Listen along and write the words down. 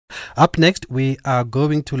Up next, we are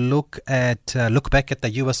going to look back at the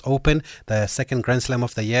US Open, the second Grand Slam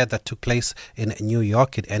of the year that took place in New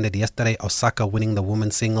York. It ended yesterday, Osaka winning the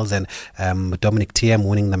women's singles and Dominic Thiem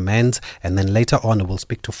winning the men's. And then later on, we'll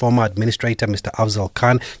speak to former administrator Mr. Afzal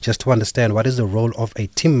Khan just to understand what is the role of a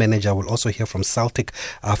team manager. We'll also hear from Celtic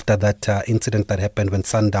after that incident that happened when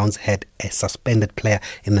Sundowns had a suspended player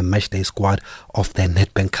in the matchday squad of their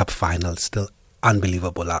Nedbank Cup final. Still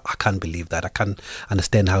unbelievable. I can't believe that. I can't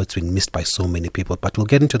understand how it's been missed by so many people. But we'll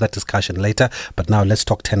get into that discussion later. But now let's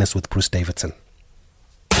talk tennis with Bruce Davidson.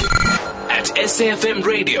 At SAFM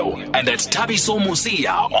Radio and at Thabiso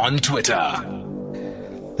Mosia on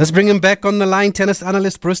Twitter. Let's bring him back on the line. Tennis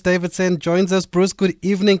analyst Bruce Davidson joins us. Bruce, good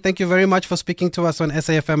evening. Thank you very much for speaking to us on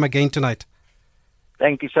SAFM again tonight.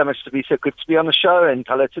 Thank you so much, Thabiso. Good to be on the show, and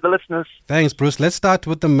hello to the listeners. Thanks, Bruce. Let's start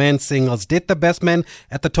with the men's singles. Did the best man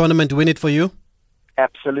at the tournament win it for you?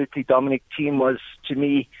 Absolutely. Dominic Thiem was, to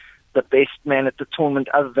me, the best man at the tournament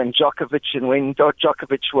other than Djokovic. And when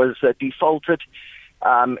Djokovic was defaulted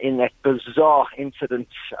in that bizarre incident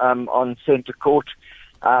on centre court,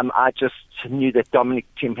 I just knew that Dominic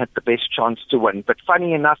Thiem had the best chance to win. But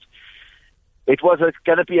funny enough, it was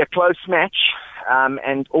going to be a close match,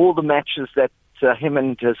 and all the matches that him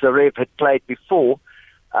and Zverev had played before,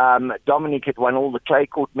 Dominic had won all the clay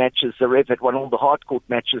court matches, Zverev had won all the hard court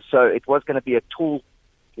matches, so it was going to be a tall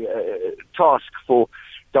task for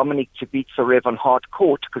Dominic to beat Zverev on hard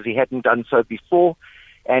court because he hadn't done so before,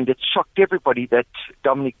 and it shocked everybody that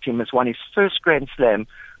Dominic Thiem has won his first Grand Slam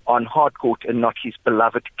on hard court and not his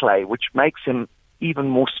beloved clay, which makes him even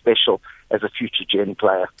more special as a future gen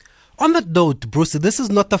player. On that note, Bruce, this is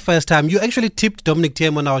not the first time. You actually tipped Dominic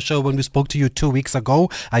Thiem on our show when we spoke to you 2 weeks ago.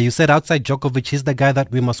 You said outside Djokovic, he's the guy that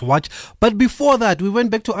we must watch. But before that, we went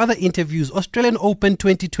back to other interviews. Australian Open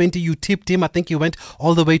 2020, you tipped him. I think he went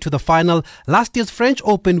all the way to the final. Last year's French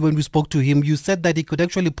Open, when we spoke to him, you said that he could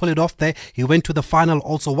actually pull it off there. He went to the final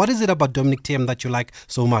also. What is it about Dominic Thiem that you like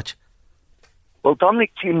so much? Well,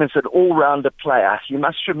 Dominic Thiem is an all-rounder player. You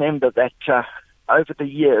must remember that over the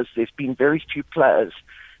years, there's been very few players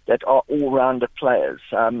that are all-rounder players.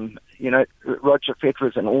 Roger Federer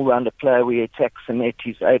is an all-rounder player where he attacks the net.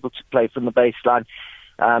 He's able to play from the baseline.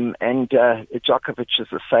 And Djokovic is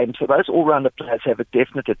the same. So those all-rounder players have a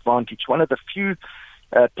definite advantage. One of the few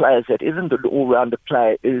players that isn't an all-rounder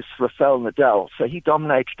player is Rafael Nadal. So he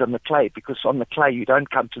dominated on the clay because on the clay you don't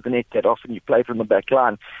come to the net that often. You play from the back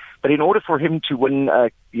line. But in order for him to win,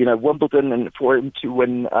 Wimbledon and for him to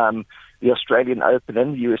win the Australian Open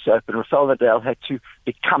and the US Open, Rafael Nadal had to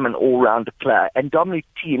become an all-rounder player. And Dominic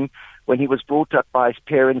Thiem, when he was brought up by his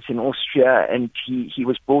parents in Austria and he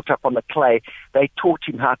was brought up on the clay, they taught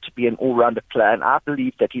him how to be an all-rounder player. And I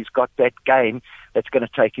believe that he's got that game that's going to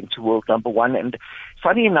take him to world number one. And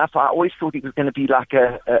funny enough, I always thought he was going to be like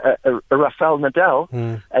a Rafael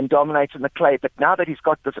Nadal and dominate on the clay. But now that he's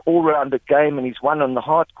got this all-rounder game and he's won on the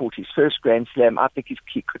hard court, his first Grand Slam, I think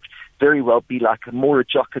he could very well be like a more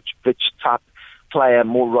Djokovic type player,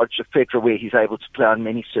 more Roger Federer, where he's able to play on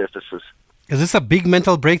many surfaces. Is this a big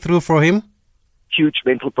mental breakthrough for him? Huge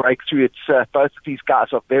mental breakthrough. It's both of these guys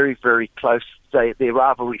are very, very close. Their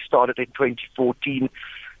rivalry started in 2014.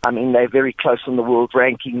 I mean, they're very close on the world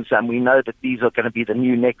rankings, and we know that these are going to be the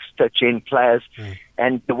new next-gen players.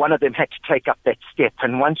 And one of them had to take up that step.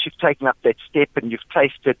 And once you've taken up that step and you've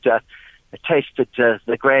tasted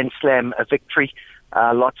the Grand Slam victory,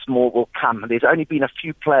 lots more will come. There's only been a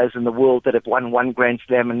few players in the world that have won one Grand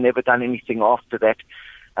Slam and never done anything after that.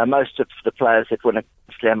 Most of the players that win a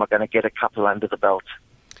Grand Slam are going to get a couple under the belt.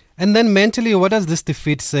 And then mentally, what does this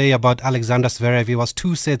defeat say about Alexander Zverev? He was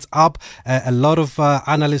 2 sets up. A lot of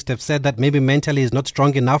analysts have said that maybe mentally he's not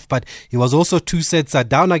strong enough, but he was also 2 sets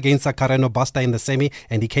down against Carreno Busta in the semi,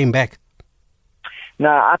 and he came back. No,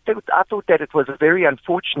 I thought that it was a very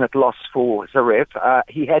unfortunate loss for Zverev.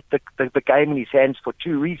 He had the game in his hands for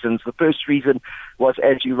 2 reasons. The first reason was,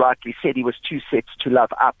 as you rightly said, he was 2 sets to love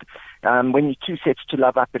up. When you're 2 sets to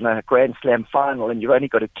love up in a Grand Slam final and you've only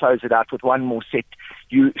got to close it out with one more set,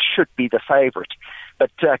 you should be the favourite. But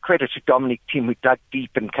credit to Dominic Thiem, who dug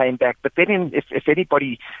deep and came back. But then if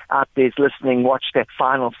anybody out there is listening, watched that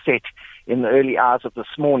final set in the early hours of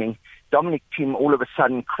this morning, Dominic Thiem all of a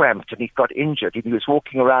sudden cramped and he got injured. He was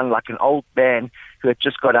walking around like an old man who had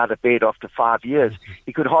just got out of bed after 5 years.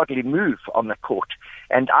 He could hardly move on the court.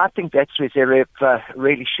 And I think that's where Zverev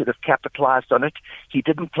really should have capitalized on it. He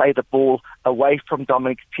didn't play the ball away from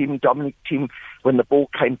Dominic Thiem. Dominic Thiem, when the ball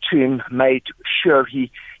came to him, made sure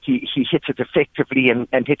he hit it effectively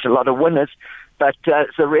and hit a lot of winners. But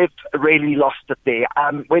Zverev really lost it there.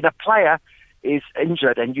 When a player is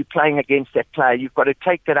injured and you're playing against that player, you've got to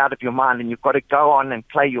take that out of your mind and you've got to go on and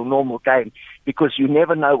play your normal game, because you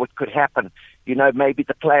never know what could happen. You know, maybe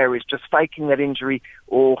the player is just faking that injury,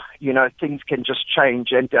 or, you know, things can just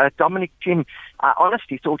change. And Dominic Thiem, I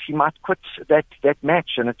honestly thought he might quit that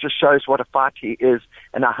match, and it just shows what a fight he is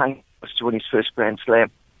and how hungry he was to win his first Grand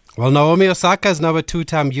Slam. Well, Naomi Osaka is now a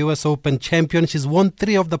two-time US Open champion. She's won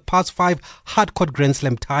 3 of the past 5 hard-court Grand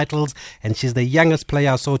Slam titles, and she's the youngest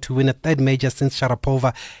player I saw to win a third major since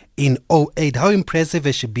Sharapova in 2008. How impressive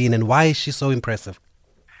has she been, and why is she so impressive?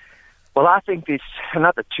 Well, I think there's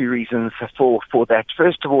another 2 reasons for that.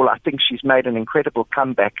 First of all, I think she's made an incredible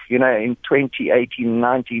comeback. You know, in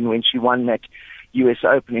 2018-19, when she won that US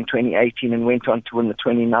Open in 2018 and went on to win the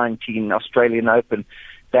 2019 Australian Open,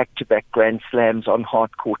 back-to-back Grand Slams on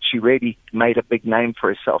hard court, she really made a big name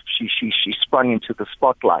for herself. She sprung into the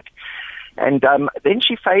spotlight. And then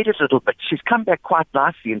she faded a little bit. She's come back quite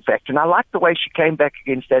nicely, in fact. And I like the way she came back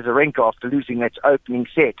against Azarenka after losing that opening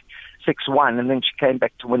set, 6-1, and then she came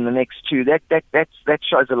back to win the next 2. That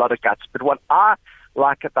shows a lot of guts. But what I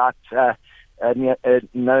like about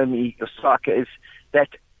Naomi Osaka is that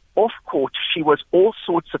off-court, she was all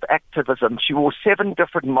sorts of activism. She wore 7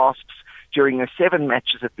 different masks during her 7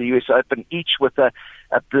 matches at the US Open, each with a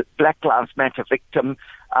Black Lives Matter victim.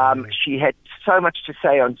 She had so much to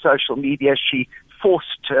say on social media. She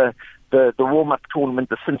forced the warm-up tournament,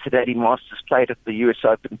 the Cincinnati Masters, played at the US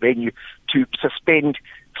Open venue, to suspend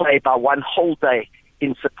play by 1 whole day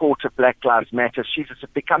in support of Black Lives Matter. She's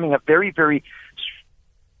becoming a very, very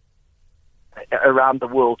around the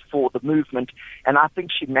world for the movement, and I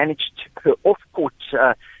think she managed her off-court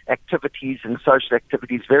activities and social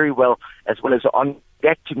activities very well, as well as on.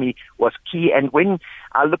 That to me was key. And when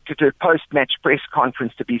I looked at her post-match press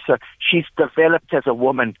conference, she's developed as a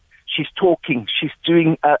woman. She's talking. She's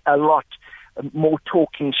doing a lot more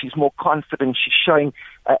talking. She's more confident. She's showing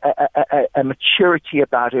a maturity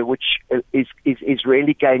about her, which is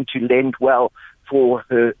really going to lend well for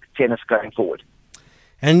her tennis going forward.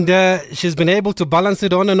 And she's been able to balance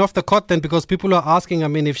it on and off the court then, because people are asking, I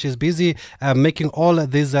mean, if she's busy making all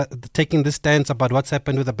of this, taking this stance about what's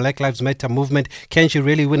happened with the Black Lives Matter movement, can she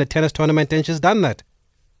really win a tennis tournament? And she's done that.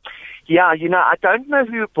 Yeah, you know, I don't know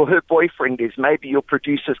who her boyfriend is. Maybe your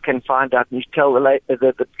producers can find out and you tell the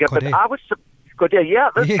but I was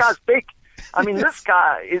this guy's big. I mean, this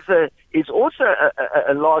guy is also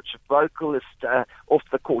a large vocalist off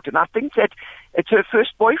the court, and I think that it's her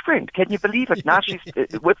first boyfriend. Can you believe it? Now she's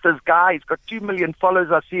with this guy. He's got 2 million followers,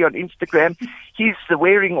 I see, on Instagram. He's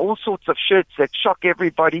wearing all sorts of shirts that shock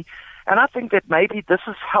everybody. And I think that maybe this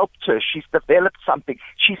has helped her. She's developed something.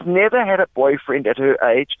 She's never had a boyfriend at her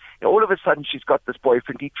age. And all of a sudden, she's got this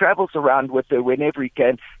boyfriend. He travels around with her whenever he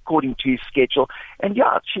can, according to his schedule. And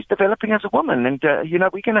yeah, she's developing as a woman. And, you know,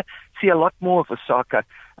 we're going to see a lot more of Osaka.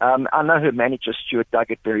 I know her manager, Stuart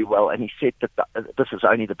Duggett, very well, and he said that this is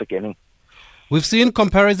only the beginning. We've seen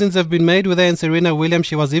comparisons have been made with her and Serena Williams.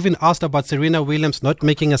 She was even asked about Serena Williams not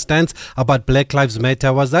making a stance about Black Lives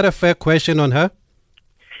Matter. Was that a fair question on her?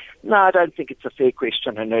 No, I don't think it's a fair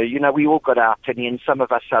question on her. You know, we all got our opinions. Some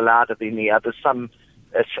of us are louder than the others.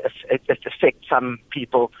 It affects some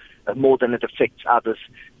people more than it affects others.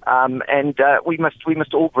 And we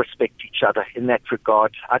must all respect each other in that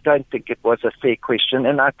regard. I don't think it was a fair question.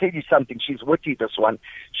 And I'll tell you something, she's witty, this one.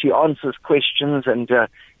 She answers questions and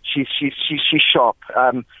she's sharp.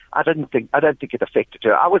 I don't think it affected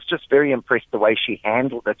her. I was just very impressed the way she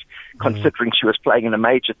handled it, considering she was playing in a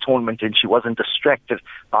major tournament and she wasn't distracted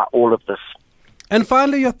by all of this. And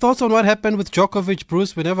finally, your thoughts on what happened with Djokovic,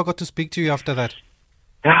 Bruce? We never got to speak to you after that.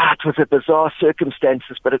 It was a bizarre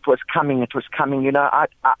circumstances, but it was coming. You know,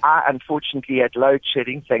 I unfortunately had load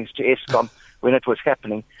shedding thanks to Eskom when it was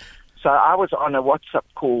happening. So I was on a WhatsApp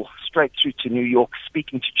call straight through to New York,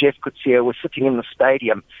 speaking to Jeff Coetzee. We're sitting in the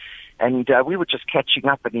stadium, and we were just catching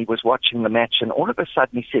up, and he was watching the match, and all of a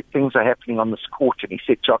sudden he said things are happening on this court, and he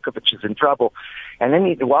said Djokovic is in trouble. And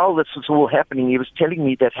then while this was all happening, he was telling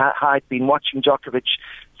me that how I'd been watching Djokovic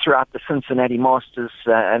throughout the Cincinnati Masters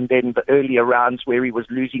and then the earlier rounds where he was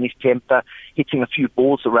losing his temper, hitting a few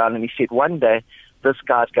balls around, and he said one day this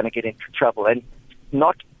guy's going to get into trouble. And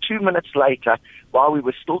not 2 minutes later, while we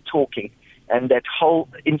were still talking, and that whole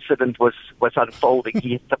incident was unfolding, he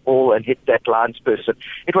hit the ball and hit that linesperson.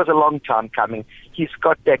 It was a long time coming. He's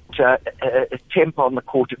got that temper on the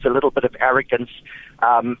court. It's a little bit of arrogance.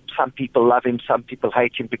 Some people love him, some people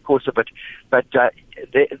hate him because of it. But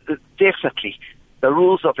definitely, the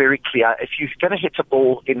rules are very clear. If you're going to hit a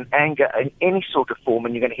ball in anger in any sort of form,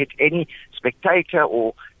 and you're going to hit any spectator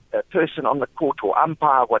or person on the court or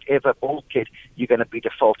umpire, whatever, ball kid, you're going to be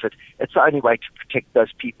defaulted. It's the only way to protect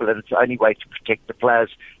those people, and it's the only way to protect the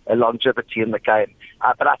players' longevity in the game.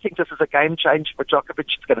 But I think this is a game change for Djokovic.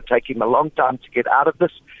 It's going to take him a long time to get out of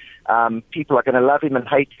this. People are going to love him and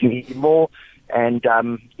hate him more. And,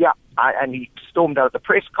 and he stormed out of the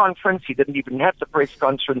press conference. He didn't even have the press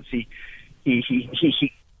conference. He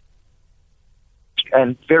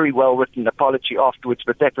and very well written apology afterwards,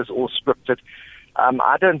 but that was all scripted.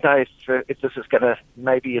 I don't know if this is going to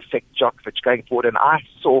maybe affect Djokovic going forward. And I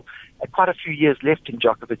saw quite a few years left in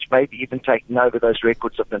Djokovic, maybe even taking over those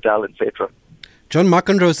records of Nadal and Federer. John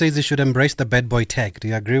McEnroe says he should embrace the bad boy tag. Do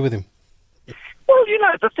you agree with him? Well,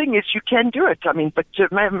 the thing is, you can do it. I mean, but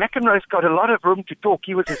McEnroe's got a lot of room to talk.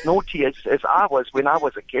 He was as naughty as I was when I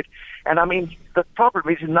was a kid. And, I mean, the problem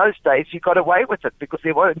is in those days you got away with it because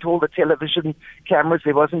there weren't all the television cameras,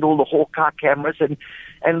 there wasn't all the Hawkeye cameras, and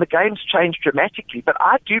the game's changed dramatically. But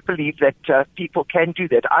I do believe that people can do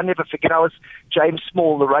that. I never forget, I was James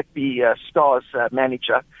Small, the rugby Stars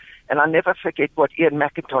manager, and I never forget what Ian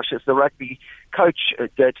McIntosh, as the rugby coach,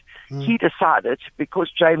 did. He decided, because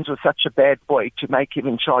James was such a bad boy, to make him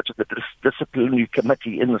in charge of the disciplinary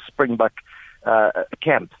committee in the Springbok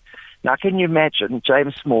camp. Now, can you imagine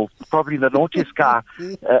James Small, probably the naughtiest guy,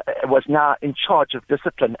 was now in charge of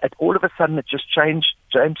discipline. And all of a sudden, it just changed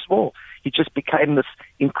James Small. He just became this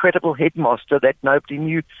incredible headmaster that nobody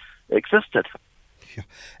knew existed.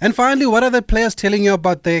 And finally, what are the players telling you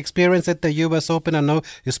about their experience at the US Open? I know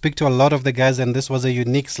you speak to a lot of the guys, and this was a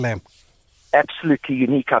unique slam. Absolutely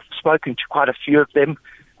unique. I've spoken to quite a few of them.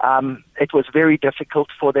 It was very difficult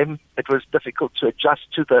for them. It was difficult to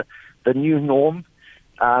adjust to the new norm.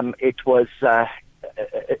 It was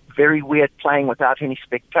very weird playing without any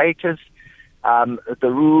spectators. The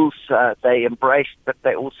rules they embraced, but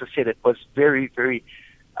they also said it was very, very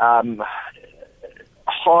hard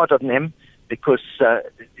on them because,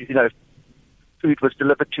 food was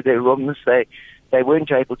delivered to their rooms. They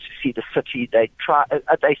weren't able to see the city. They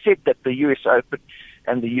said that the US Open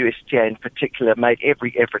and the USTA in particular made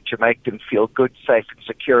every effort to make them feel good, safe and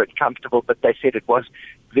secure and comfortable, but they said it was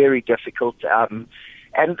very difficult. And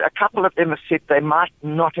a couple of them have said they might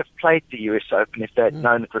not have played the US Open if they had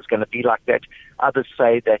known it was going to be like that. Others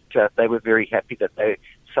say that they were very happy that they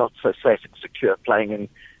felt so safe and secure playing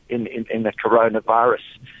in the coronavirus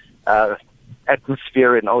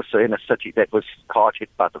atmosphere and also in a city that was hard hit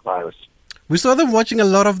by the virus. We saw them watching a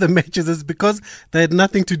lot of the matches. It's because they had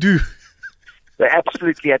nothing to do. They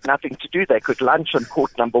absolutely had nothing to do. They could lunch on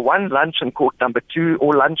court number 1, lunch on court number 2,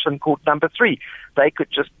 or lunch on court number 3. They could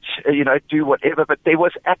just, do whatever, but there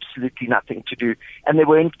was absolutely nothing to do. And there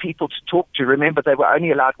weren't people to talk to. Remember, they were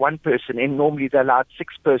only allowed one person in. Normally, they allowed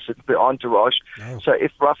 6 persons per entourage. Oh. So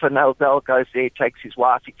if Rafa Nadal goes there, he takes his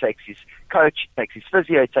wife, he takes his coach, he takes his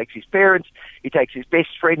physio, he takes his parents, he takes his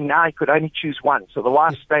best friend. Now he could only choose one. So the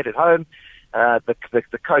wife stayed at home.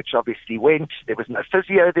 The coach obviously went. There was no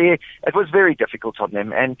physio there. It was very difficult on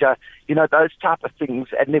them. And, those type of things.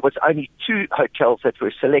 And there was only 2 hotels that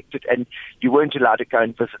were selected, and you weren't allowed to go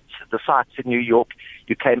and visit the sites in New York.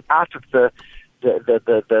 You came out of the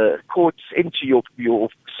courts into your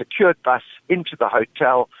secured bus into the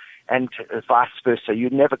hotel, and vice versa. You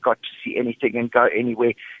never got to see anything and go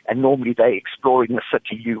anywhere. And normally they exploring the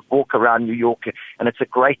city. You walk around New York, and it's a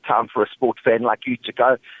great time for a sport fan like you to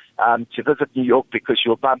go to visit New York, because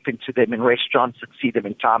you'll bump into them in restaurants and see them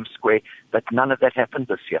in Times Square. But none of that happened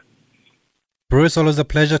this year. Bruce, always a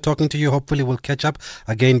pleasure talking to you. Hopefully we'll catch up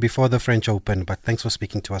again before the French Open. But thanks for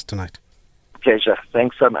speaking to us tonight. Pleasure.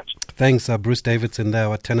 Thanks so much. Thanks, Bruce Davidson there,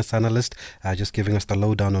 our tennis analyst, just giving us the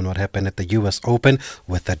lowdown on what happened at the US Open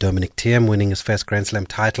with Dominic Thiem winning his first Grand Slam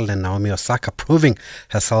title and Naomi Osaka proving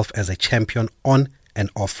herself as a champion on and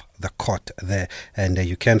off the court there. And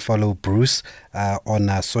you can follow Bruce on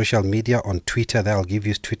social media, on Twitter there. I'll give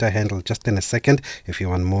you his Twitter handle just in a second. If you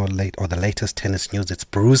want more the latest tennis news, it's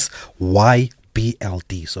Bruce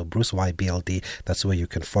YBLD. So Bruce YBLD, that's where you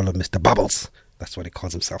can follow Mr. Bubbles. That's what he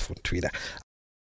calls himself on Twitter.